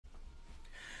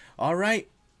Alright.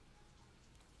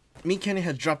 Meatcanyon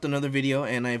has dropped another video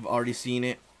and I've already seen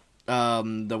it.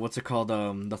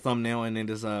 The thumbnail, and it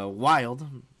is wild.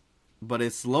 But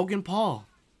it's Logan Paul,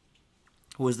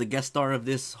 who is the guest star of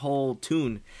this whole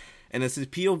tune. And it's his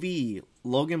POV,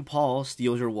 Logan Paul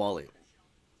steals your wallet.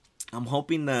 I'm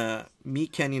hoping that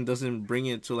Meatcanyon doesn't bring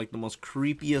it to like the most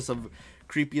creepiest of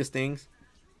creepiest things.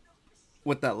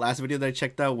 With that last video that I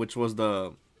checked out, which was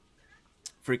the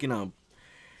freaking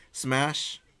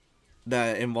smash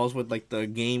that involves with like the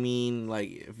gaming, like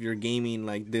if you're gaming,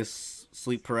 like this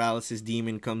sleep paralysis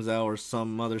demon comes out or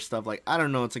some other stuff. Like I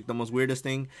don't know, it's like the most weirdest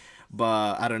thing,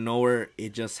 but out of nowhere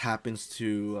it just happens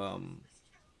to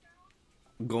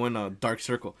go in a dark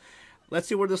circle. Let's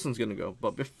see where this one's gonna go.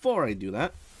 But before I do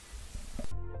that,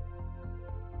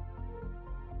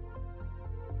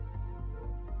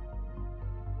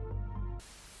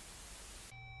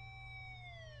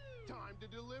 time to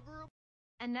deliver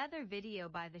another video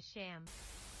by the Sham.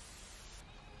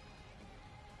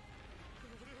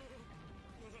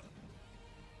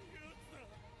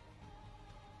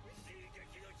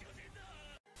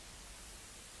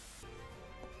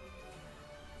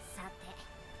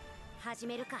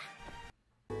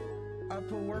 I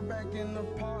put work back in the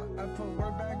pot, I put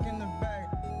work back in the bag.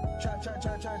 Chop, chop,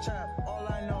 chop, chop, chop, all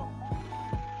I know.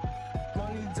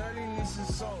 Money dirty needs some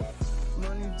soap.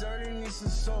 Money dirty needs some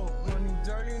soap. Money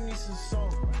dirty needs some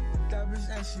soap. That bitch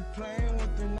and she playing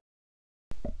with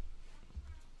the...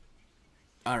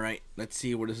 alright, let's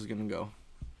see where this is gonna go.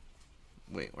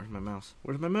 Wait, where's my mouse?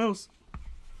 Where's my mouse?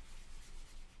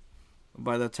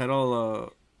 By the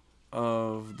title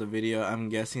of the video, I'm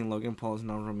guessing Logan Paul is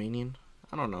now Romanian.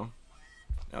 I don't know.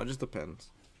 It just depends.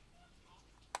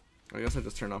 I guess I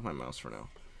just turned off my mouse for now.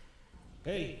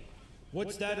 Hey,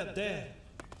 what's that up there?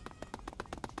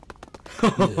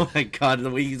 Oh my god, the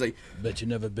way he's like, Bet you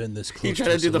never been this close. he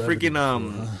tried to do the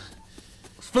freaking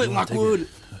split Lockwood.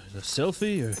 A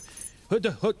selfie or Whoa,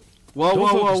 Don't whoa, whoa,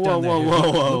 focus whoa, down there. whoa, Here, whoa,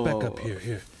 look, whoa, look back whoa, up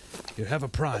here. Here, have a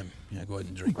prime. Yeah, go ahead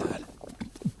and drink that.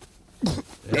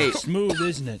 Hey. It's smooth,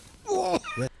 isn't it?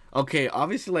 Okay,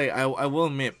 obviously, like, I will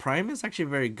admit, Prime is actually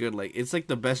very good. Like, it's like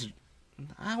the best.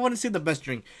 I want to say the best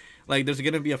drink. Like, there's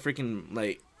gonna be a freaking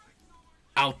like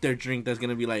out there drink that's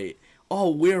gonna be like, oh,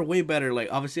 we're way better. Like,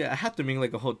 obviously, I have to make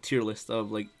like a whole tier list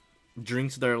of like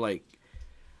drinks that are like,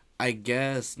 I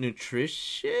guess,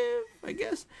 nutritious. I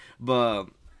guess, but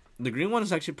the green one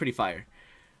is actually pretty fire.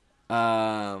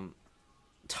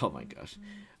 Oh my gosh,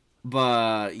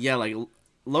 but yeah, like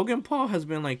Logan Paul has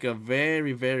been like a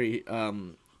very, very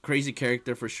crazy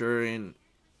character for sure,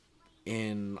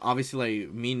 and obviously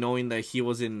like me knowing that he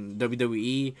was in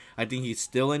WWE, I think he's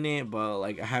still in it, but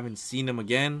like I haven't seen him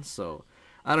again, so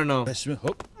I don't know.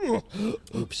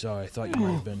 Oops, sorry, I thought you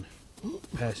might have been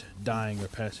dying or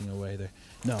passing away there.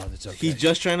 No, that's okay. He's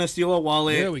just trying to steal a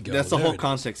wallet. There we go. That's the There whole it is.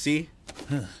 context. See,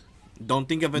 don't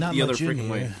think of it Not the other much in freaking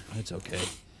here. way. It's okay.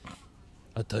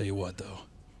 I'll tell you what, though.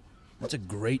 That's a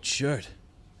great shirt.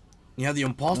 You have the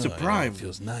impulsive Oh, Prime. It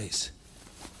feels nice.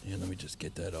 Yeah, let me just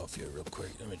get that off here real quick.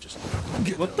 Let me just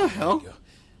get What it the off. There hell? we go.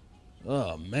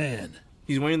 Oh man,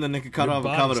 He's wearing the Nikocado your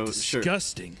avocado body's shirt.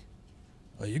 disgusting.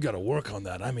 Oh, you got to work on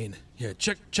that. I mean, here,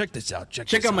 check this out. Check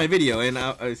this out my video, and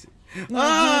No, it's okay. Go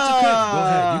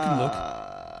ahead. You can look.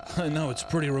 I know it's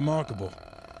pretty remarkable.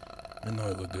 I know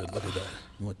it look good. Look at that.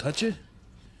 You want to touch it?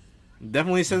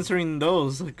 Definitely censoring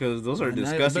those because those are And I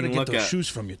disgusting better to get look those at. shoes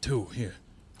from you too. Here.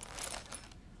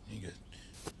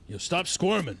 You stop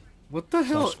squirming. What the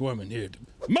hell, Stop squirming here.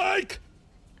 Mike,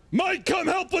 come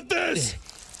help with this.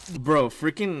 bro?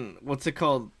 Freaking, what's it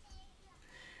called?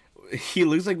 He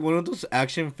looks like one of those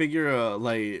action figure,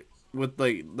 like with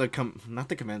like not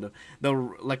the commando,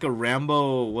 like a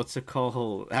Rambo. What's it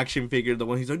called? Action figure. The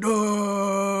one he's like,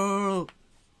 no.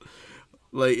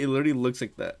 Like it literally looks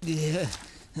like that. Yeah.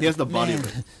 He has the body. Man,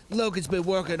 of it. Logan's been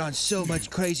working on so much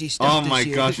crazy stuff Oh this my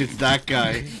year. gosh, it's that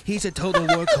guy. He's a total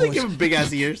Give workhorse. him big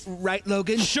ass ears. Right,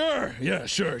 Logan? Sure. Yeah,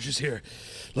 sure. Just here.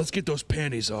 Let's get those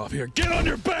panties off. Here, get on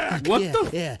your back. What yeah, the?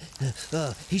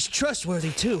 yeah. He's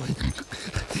trustworthy, too.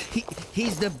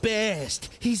 He's the best.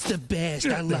 He's the best.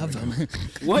 I love him.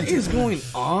 What is going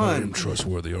I'm on?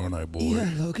 trustworthy, aren't I, boy?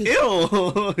 Yeah, Logan.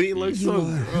 Ew, he looks You so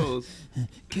are. gross.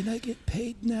 Can I get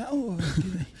paid now? Or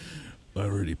can I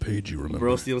already paid you, remember?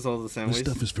 Bro steals all the This sandwiches.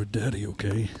 stuff is for daddy,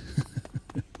 okay?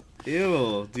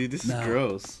 Ew, dude, this is Now-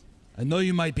 gross. I know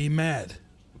you might be mad.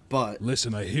 But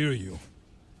Listen, I hear you.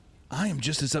 I am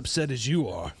just as upset as you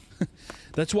are.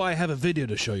 That's why I have a video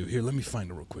to show you. Here, let me find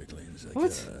it real quickly. It's like,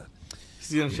 What?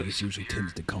 See, I'm this usually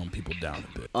tends to calm people down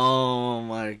a bit. oh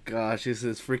my gosh, this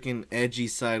is freaking edgy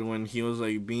side when he was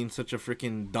like being such a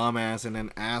freaking dumbass and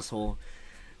an asshole.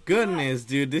 goodness,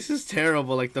 dude, this is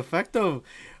terrible. Like the fact of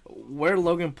where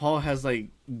Logan Paul has like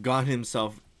got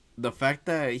himself, the fact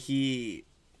that he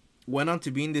went on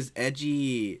to being this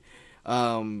edgy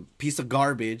piece of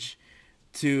garbage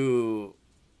to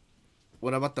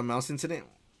what about the mouse incident?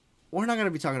 We're not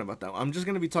gonna be talking about that. I'm just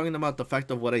gonna be talking about the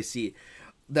fact of what I see.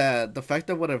 That the fact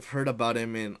of what I've heard about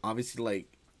him and obviously like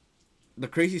the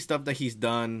crazy stuff that he's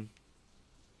done.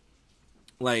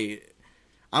 Like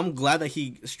I'm glad that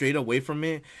he strayed away from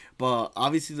it, but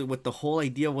obviously with the whole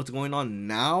idea of what's going on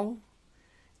now,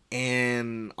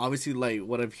 and obviously like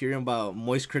what I'm hearing about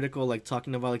Moist Critical, like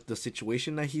talking about like the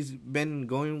situation that he's been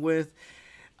going with,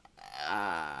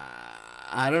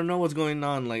 I don't know what's going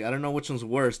on. Like I don't know which one's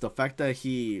worse. The fact that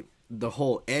the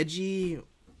whole edgy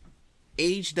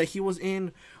age that he was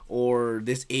in, or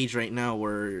this age right now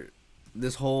where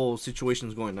this whole situation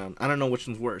is going on. I don't know which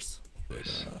one's worse.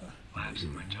 Lapse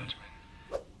in my judgment.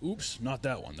 Oops, not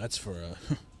that one. That's for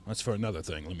another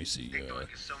thing. Let me see.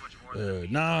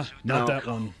 Nah, not that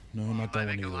one. No, not that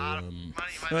one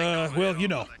either. Well, you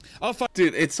know, I'll find.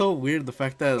 Dude, it's so weird the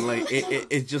fact that like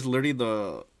it's just literally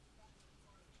the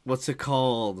what's it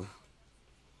called?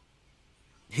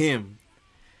 Him.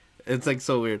 It's like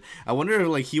so weird. I wonder if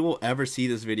like he will ever see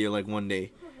this video like one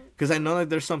day, because I know that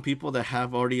there's some people that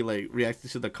have already like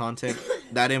reacted to the content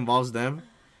that involves them,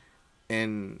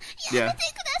 and yeah.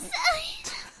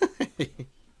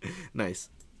 Nice.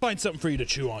 Find something for you to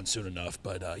chew on soon enough,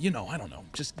 but you know, I don't know.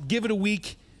 Just give it a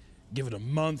week, give it a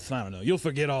month. I don't know. You'll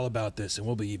forget all about this, and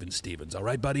we'll be even Stevens. All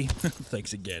right, buddy?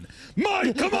 Thanks again.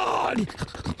 Mike, come on!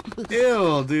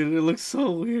 Ew, dude, it looks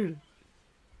so weird.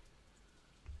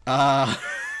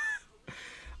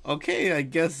 Okay, I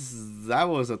guess that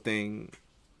was a thing.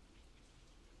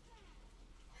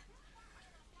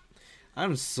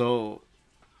 I'm so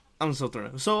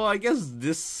thrown. So I guess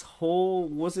this whole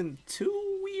wasn't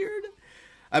too weird.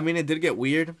 I mean, it did get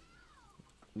weird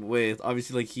with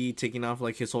obviously like he taking off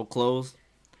like his whole clothes.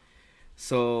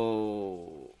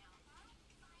 So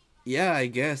yeah, I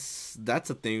guess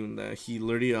that's a thing that he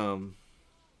literally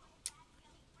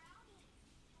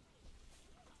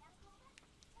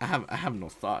I have no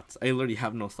thoughts. I literally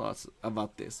have no thoughts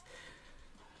about this.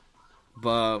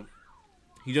 But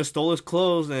he just stole his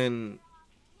clothes and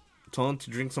told him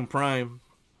to drink some Prime.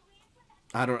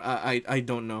 I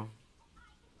don't know.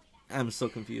 I'm so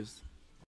confused.